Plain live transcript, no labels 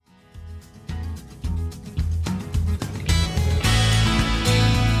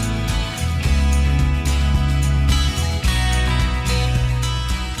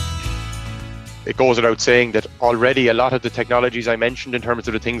it goes without saying that already a lot of the technologies I mentioned in terms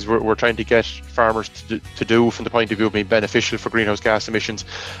of the things we're trying to get farmers to do from the point of view of being beneficial for greenhouse gas emissions,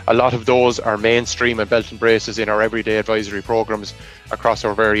 a lot of those are mainstream and belt and braces in our everyday advisory programs across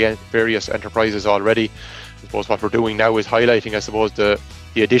our various enterprises already. I suppose what we're doing now is highlighting, I suppose, the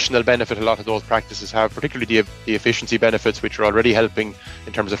additional benefit a lot of those practices have, particularly the efficiency benefits, which are already helping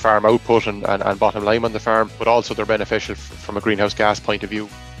in terms of farm output and bottom line on the farm, but also they're beneficial from a greenhouse gas point of view.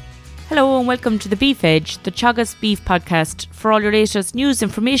 Hello and welcome to the Beef Edge, the Teagasc Beef podcast, for all your latest news,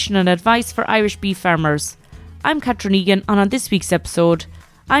 information and advice for Irish beef farmers. I'm Catherine Egan, and on this week's episode,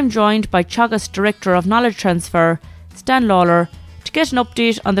 I'm joined by Teagasc Director of Knowledge Transfer, Stan Lawler, to get an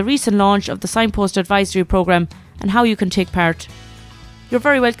update on the recent launch of the Signpost Advisory Programme and how you can take part. You're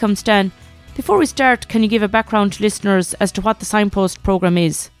very welcome, Stan. Before we start, can you give a background to listeners as to what the Signpost Programme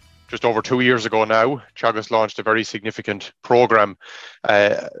is? Just over 2 years ago now, Teagasc launched a very significant programme,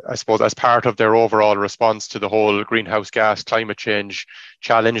 I suppose, as part of their overall response to the whole greenhouse gas climate change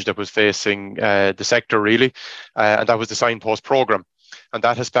challenge that was facing the sector, really. And that was the Signpost programme. And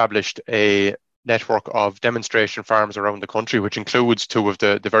that established a network of demonstration farms around the country, which includes two of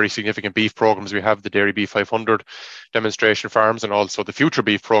the very significant beef programs we have, the Dairy Beef 500 demonstration farms and also the Future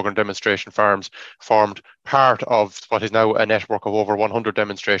Beef program demonstration farms, formed part of what is now a network of over 100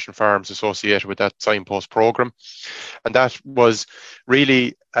 demonstration farms associated with that Signpost program. And that was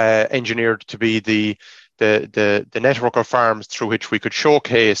really engineered to be the network of farms through which we could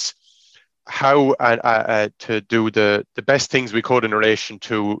showcase how to do the best things we could in relation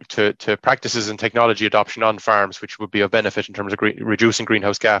to practices and technology adoption on farms, which would be of benefit in terms of reducing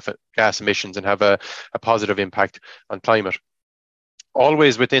greenhouse gas emissions and have a positive impact on climate.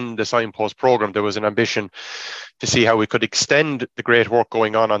 Always within the Signpost programme, there was an ambition to see how we could extend the great work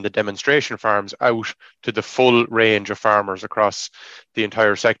going on the demonstration farms out to the full range of farmers across the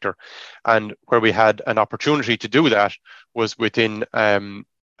entire sector. And where we had an opportunity to do that was within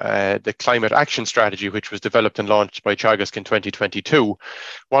the climate action strategy, which was developed and launched by Teagasc in 2022.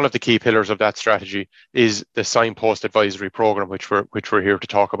 One of the key pillars of that strategy is the Signpost Advisory Programme, which we're here to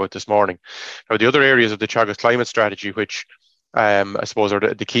talk about this morning. Now, the other areas of the Teagasc climate strategy, which I suppose are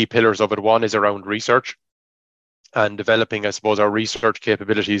the key pillars of it, one is around research and developing, I suppose, our research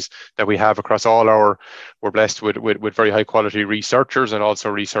capabilities that we have across we're blessed with very high quality researchers and also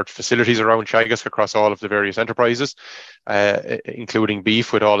research facilities around Teagasc across all of the various enterprises, including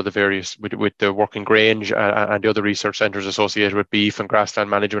beef with all of the various, with the working Grange and the other research centres associated with beef and grassland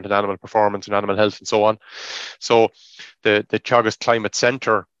management and animal performance and animal health and so on. So the Teagasc Climate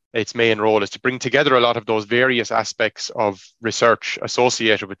Centre, its main role is to bring together a lot of those various aspects of research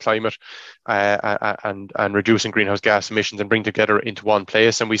associated with climate and reducing greenhouse gas emissions and bring together into one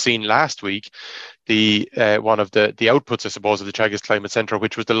place. And we seen last week one of the outputs, I suppose, of the Teagasc Climate Centre,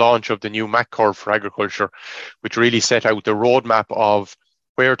 which was the launch of the new MAC curve for agriculture, which really set out the roadmap of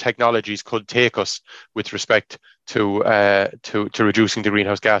where technologies could take us with respect to reducing the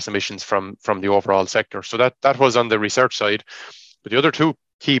greenhouse gas emissions from the overall sector. So that was on the research side. But the other two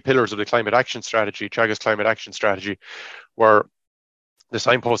key pillars of the climate action strategy, Teagasc climate action strategy, were the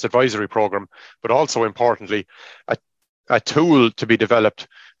Signpost Advisory Programme, but also importantly, a tool to be developed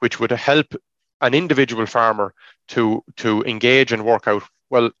which would help an individual farmer to engage and work out,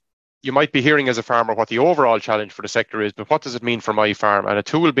 well, you might be hearing as a farmer what the overall challenge for the sector is, but what does it mean for my farm? And a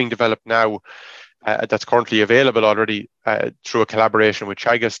tool being developed now that's currently available already through a collaboration with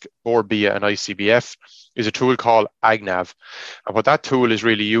Teagasc, Bord Bia and ICBF, is a tool called AgNav. And what that tool is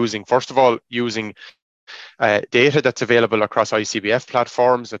really using, first of all, using data that's available across ICBF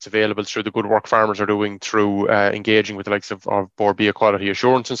platforms, that's available through the good work farmers are doing through engaging with the likes of Bord Bia quality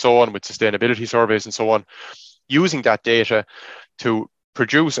assurance and so on, with sustainability surveys and so on, using that data to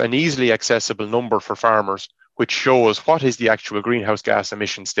produce an easily accessible number for farmers, which shows what is the actual greenhouse gas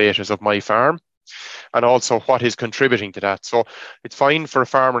emission status of my farm, and also what is contributing to that. So it's fine for a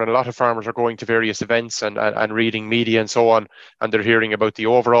farmer, and a lot of farmers are going to various events and reading media and so on, and they're hearing about the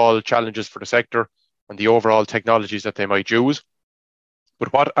overall challenges for the sector and the overall technologies that they might use.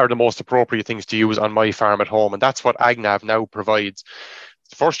 But what are the most appropriate things to use on my farm at home? And that's what AgNav now provides. It's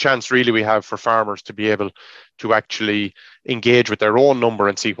the first chance really we have for farmers to be able to actually engage with their own number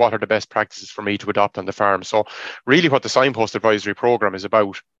and see what are the best practices for me to adopt on the farm. So really what the Signpost Advisory Programme is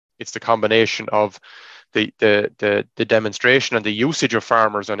about, it's the combination of the demonstration and the usage of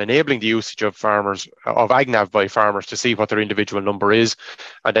farmers and enabling the usage of farmers, of AgNav by farmers, to see what their individual number is,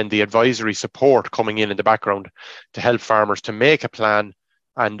 and then the advisory support coming in the background to help farmers to make a plan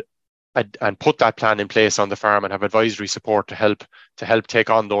and and put that plan in place on the farm and have advisory support to help take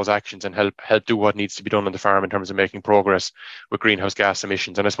on those actions and help do what needs to be done on the farm in terms of making progress with greenhouse gas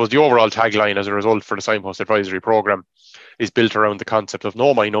emissions. And I suppose the overall tagline as a result for the Signpost Advisory Programme is built around the concept of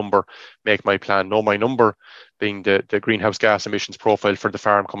know my number, make my plan. Know my number being the greenhouse gas emissions profile for the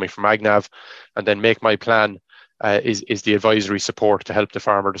farm coming from AgNav, and then make my plan is the advisory support to help the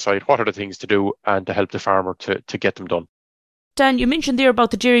farmer decide what are the things to do and to help the farmer to get them done. Dan, you mentioned there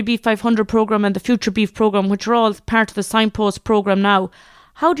about the Dairy Beef 500 programme and the Future Beef programme, which are all part of the Signpost programme now.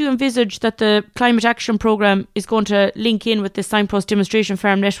 How do you envisage that the Climate Action programme is going to link in with the Signpost Demonstration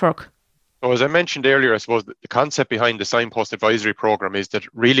Farm Network? So as I mentioned earlier, I suppose the concept behind the Signpost Advisory Programme is that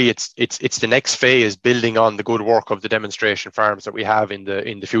really it's the next phase building on the good work of the demonstration farms that we have in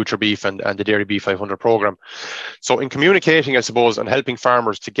the Future Beef and the Dairy Beef 500 programme. So in communicating, I suppose, and helping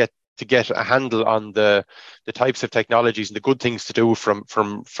farmers to get a handle on the types of technologies and the good things to do from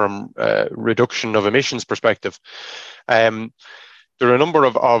reduction of emissions perspective. There are a number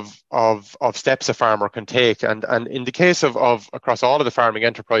of steps a farmer can take, and in the case of across all of the farming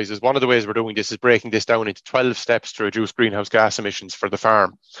enterprises, one of the ways we're doing this is breaking this down into 12 steps to reduce greenhouse gas emissions for the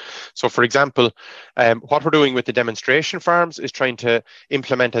farm. So, for example, what we're doing with the demonstration farms is trying to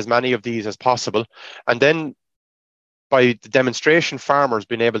implement as many of these as possible, and then by the demonstration farmers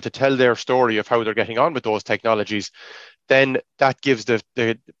being able to tell their story of how they're getting on with those technologies, then that gives the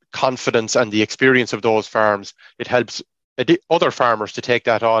confidence and the experience of those farms. It helps other farmers to take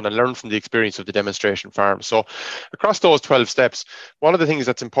that on and learn from the experience of the demonstration farm. So across those 12 steps, one of the things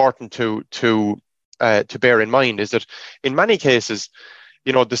that's important to bear in mind is that in many cases,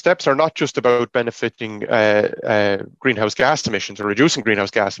 the steps are not just about benefiting greenhouse gas emissions or reducing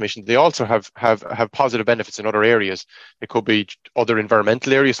greenhouse gas emissions. They also have positive benefits in other areas. It could be other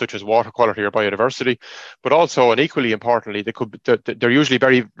environmental areas such as water quality or biodiversity, but also, and equally importantly, they're usually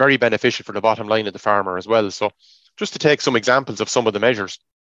very, very beneficial for the bottom line of the farmer as well. So just to take some examples of some of the measures,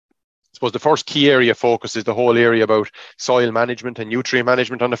 I suppose the first key area of focus is the whole area about soil management and nutrient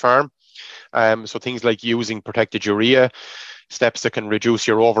management on the farm. So things like using protected urea, steps that can reduce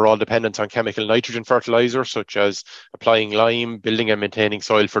your overall dependence on chemical nitrogen fertilizer, such as applying lime, building and maintaining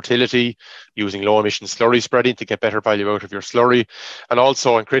soil fertility, using low emission slurry spreading to get better value out of your slurry, and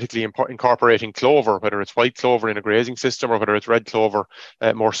also and critically incorporating clover, whether it's white clover in a grazing system or whether it's red clover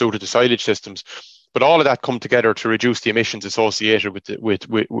more suited to silage systems. But all of that come together to reduce the emissions associated with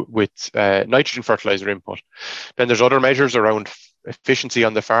nitrogen fertilizer input. Then there's other measures around efficiency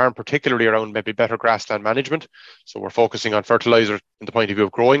on the farm, particularly around maybe better grassland management. So we're focusing on fertilizer in the point of view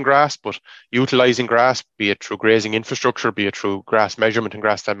of growing grass, but utilizing grass, be it through grazing infrastructure, be it through grass measurement and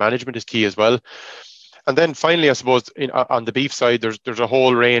grassland management, is key as well. And then finally, I suppose on the beef side, there's a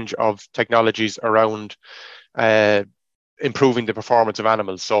whole range of technologies around improving the performance of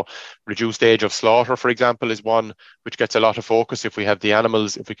animals. So reduced age of slaughter, for example, is one which gets a lot of focus. If we have the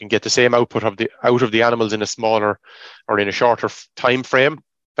animals, if we can get the same output out of the animals in a smaller or in a shorter time frame,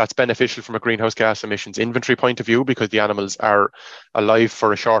 that's beneficial from a greenhouse gas emissions inventory point of view, because the animals are alive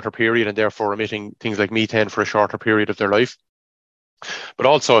for a shorter period and therefore emitting things like methane for a shorter period of their life. But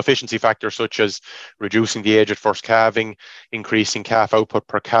also efficiency factors such as reducing the age at first calving, increasing calf output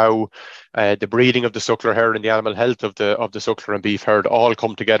per cow, the breeding of the suckler herd and the animal health of the suckler and beef herd all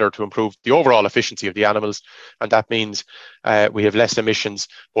come together to improve the overall efficiency of the animals. And that means we have less emissions,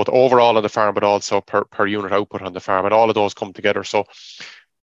 both overall on the farm, but also per unit output on the farm. And all of those come together. So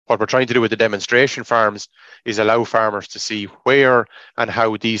what we're trying to do with the demonstration farms is allow farmers to see where and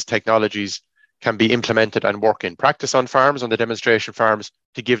how these technologies can be implemented and work in practice on farms, on the demonstration farms,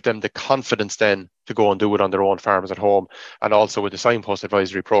 to give them the confidence then to go and do it on their own farms at home. And also with the Signpost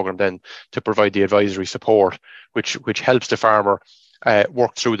Advisory Programme then to provide the advisory support, which helps the farmer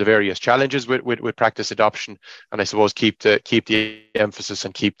work through the various challenges with practice adoption, and I suppose keep the emphasis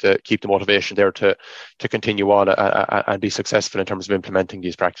and keep the motivation there to continue on and be successful in terms of implementing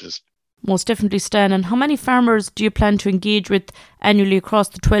these practices. Most definitely, Stan. And how many farmers do you plan to engage with annually across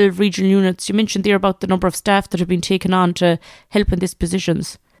the 12 regional units? You mentioned there about the number of staff that have been taken on to help in these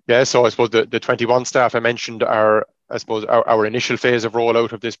positions. Yeah, so I suppose the 21 staff I mentioned are, I suppose, our initial phase of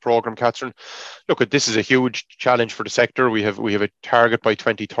rollout of this programme, Catherine. Look, this is a huge challenge for the sector. We have a target by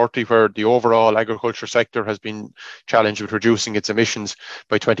 2030 where the overall agriculture sector has been challenged with reducing its emissions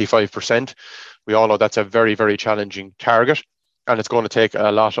by 25%. We all know that's a very, very challenging target. And it's going to take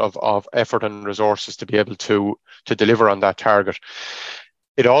a lot of effort and resources to be able to deliver on that target.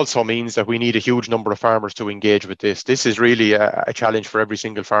 It also means that we need a huge number of farmers to engage with this. This is really a challenge for every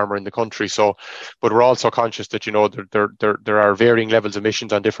single farmer in the country. So, but we're also conscious that, there are varying levels of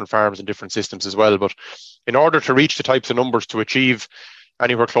emissions on different farms and different systems as well. But in order to reach the types of numbers to achieve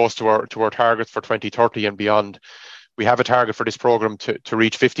anywhere close to our targets for 2030 and beyond. We have a target for this programme to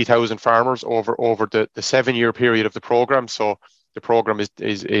reach 50,000 farmers over the 7-year period of the programme. So the programme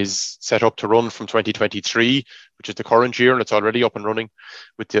is set up to run from 2023, which is the current year, and it's already up and running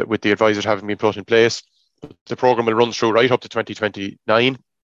with the advisors having been put in place. The programme will run through right up to 2029.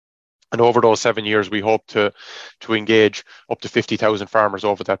 And over those 7 years, we hope to engage up to 50,000 farmers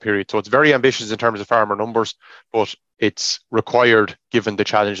over that period. So it's very ambitious in terms of farmer numbers, but it's required given the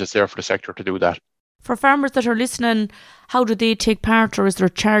challenge that's there for the sector to do that. For farmers that are listening, how do they take part, or is there a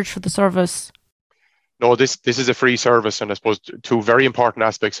charge for the service? No, this is a free service, and I suppose two very important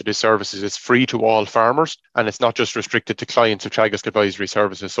aspects of this service is it's free to all farmers, and it's not just restricted to clients of Teagasc Advisory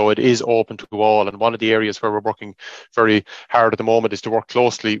Services, so it is open to all. And one of the areas where we're working very hard at the moment is to work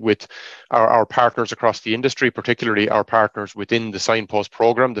closely with our partners across the industry, particularly our partners within the Signpost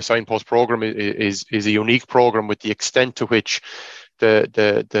Programme. The Signpost Programme is a unique programme with the extent to which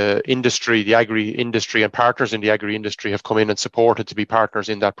the industry, the agri-industry and partners in the agri-industry have come in and supported to be partners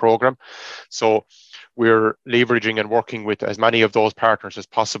in that programme. So we're leveraging and working with as many of those partners as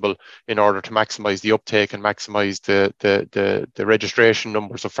possible in order to maximise the uptake and maximise the registration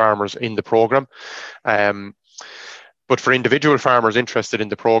numbers of farmers in the programme. But for individual farmers interested in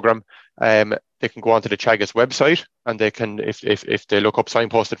the programme, they can go onto the Teagasc website, and they can, if they look up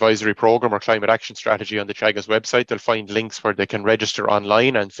Signpost Advisory Programme or Climate Action Strategy on the Teagasc website, they'll find links where they can register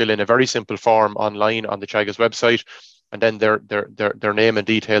online and fill in a very simple form online on the Teagasc website. And then their name and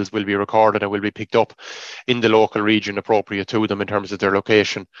details will be recorded and will be picked up in the local region appropriate to them in terms of their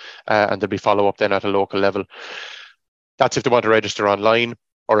location, and there'll be follow-up then at a local level. That's if they want to register online,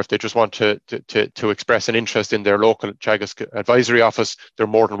 or if they just want to express an interest in their local Teagasc advisory office, they're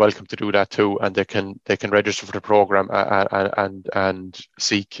more than welcome to do that too, and they can register for the programme and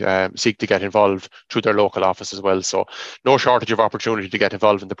seek to get involved through their local office as well. So no shortage of opportunity to get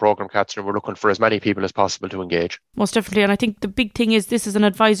involved in the programme, Catherine. We're looking for as many people as possible to engage. Most definitely, and I think the big thing is this is an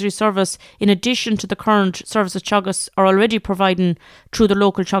advisory service in addition to the current services Teagasc are already providing through the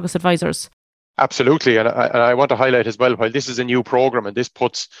local Teagasc advisors. Absolutely, and I want to highlight as well, while this is a new programme and this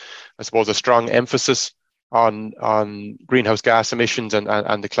puts, I suppose, a strong emphasis on greenhouse gas emissions and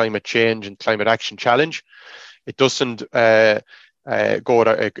the climate change and climate action challenge, it doesn't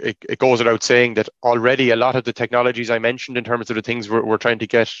it goes without saying that already a lot of the technologies I mentioned in terms of the things we're trying to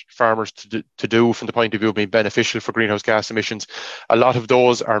get farmers to do from the point of view of being beneficial for greenhouse gas emissions, a lot of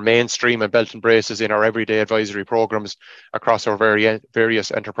those are mainstream and belt and braces in our everyday advisory programs across our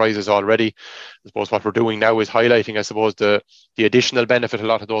various enterprises already. I suppose what we're doing now is highlighting, I suppose, the additional benefit a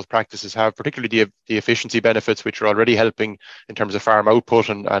lot of those practices have, particularly the efficiency benefits, which are already helping in terms of farm output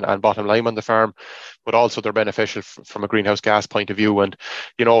and bottom line on the farm, but also they're beneficial from a greenhouse gas point of view. And,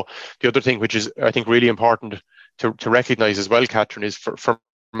 you know, the other thing which is, I think, really important to recognise as well, Catherine, is for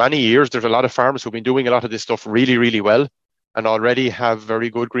many years, there's a lot of farmers who've been doing a lot of this stuff really, really well and already have very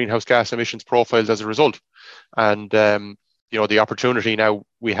good greenhouse gas emissions profiles as a result. And, you know, the opportunity now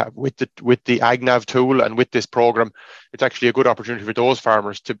we have with the AgNav tool and with this programme, it's actually a good opportunity for those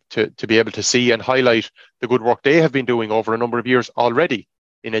farmers to be able to see and highlight the good work they have been doing over a number of years already,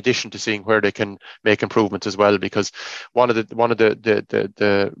 in addition to seeing where they can make improvements as well. Because one of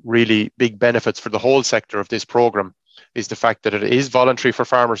the really big benefits for the whole sector of this programme is the fact that it is voluntary for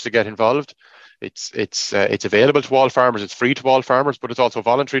farmers to get involved. It's available to all farmers, it's free to all farmers, but it's also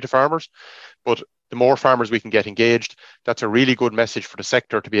voluntary to farmers. But the more farmers we can get engaged, that's a really good message for the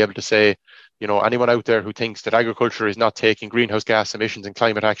sector to be able to say, you know, anyone out there who thinks that agriculture is not taking greenhouse gas emissions and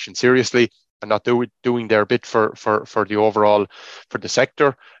climate action seriously and not doing their bit for the overall, for the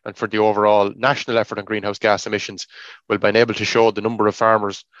sector and for the overall national effort on greenhouse gas emissions, well, being able to show the number of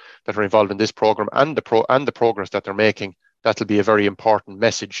farmers that are involved in this programme and the progress that they're making, that'll be a very important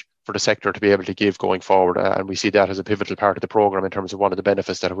message for the sector to be able to give going forward. And we see that as a pivotal part of the programme in terms of one of the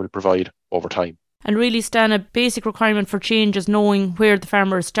benefits that it will provide over time. And really, Stan, a basic requirement for change is knowing where the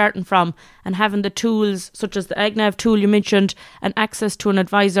farmer is starting from, and having the tools such as the AgNav tool you mentioned and access to an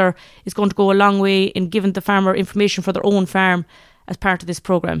advisor is going to go a long way in giving the farmer information for their own farm as part of this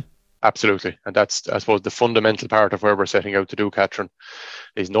programme. Absolutely. And that's, I suppose, the fundamental part of where we're setting out to do, Catherine,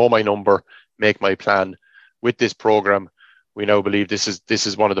 is know my number, make my plan. With this programme, we now believe this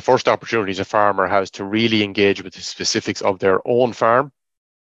is one of the first opportunities a farmer has to really engage with the specifics of their own farm,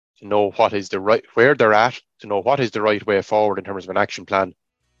 to know what is where they're at, to know what is the right way forward in terms of an action plan,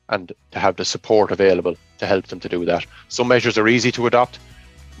 and to have the support available to help them to do that. Some measures are easy to adopt,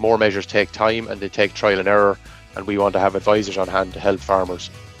 more measures take time and they take trial and error, and we want to have advisors on hand to help farmers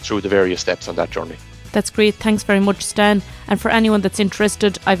through the various steps on that journey. That's great. Thanks very much, Stan. And for anyone that's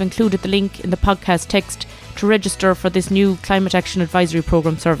interested, I've included the link in the podcast text to register for this new Climate Action Advisory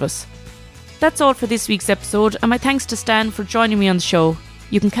Programme service. That's all for this week's episode, and my thanks to Stan for joining me on the show.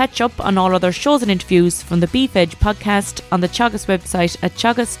 You can catch up on all other shows and interviews from the Beef Edge podcast on the Teagasc website at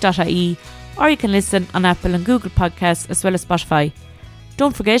teagasc.ie, or you can listen on Apple and Google Podcasts as well as Spotify.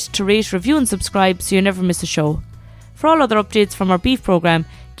 Don't forget to rate, review and subscribe so you never miss a show. For all other updates from our beef programme,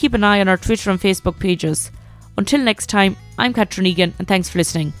 keep an eye on our Twitter and Facebook pages. Until next time, I'm Catherine Egan and thanks for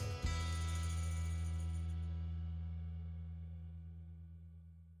listening.